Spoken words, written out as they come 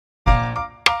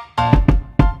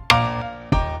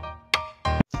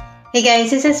Hey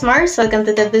guys, this is Mars. Welcome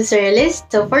to the Blue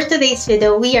Surrealist. So for today's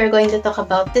video, we are going to talk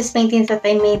about this painting that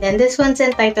I made, and this one's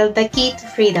entitled The Key to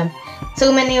Freedom.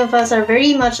 So many of us are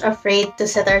very much afraid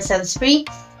to set ourselves free,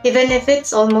 even if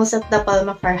it's almost at the palm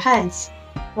of our hands.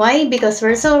 Why? Because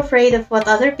we're so afraid of what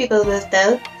other people will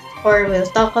tell or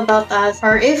will talk about us,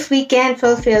 or if we can't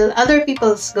fulfill other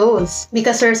people's goals.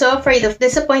 Because we're so afraid of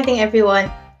disappointing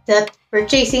everyone that we're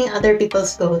chasing other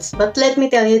people's goals. But let me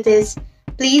tell you this,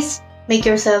 please make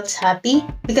yourselves happy,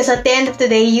 because at the end of the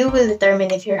day, you will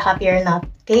determine if you're happy or not,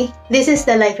 okay? This is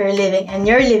the life you're living, and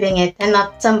you're living it and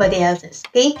not somebody else's,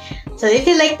 okay? So if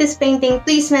you like this painting,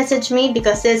 please message me,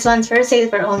 because this one's for sale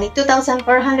for only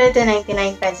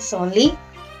 2,499 pesos only.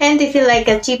 And if you like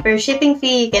a cheaper shipping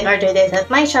fee, you can order this at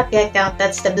my SHOPEE account.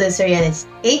 That's the Blue Surrealist,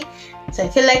 okay? So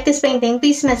if you like this painting,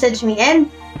 please message me,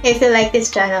 and if you like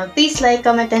this channel, please like,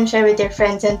 comment, and share with your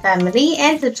friends and family,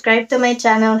 and subscribe to my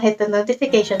channel, hit the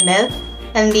notification bell,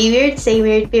 and be weird, say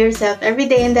weird, be yourself every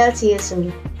day, and I'll see you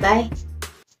soon. Bye!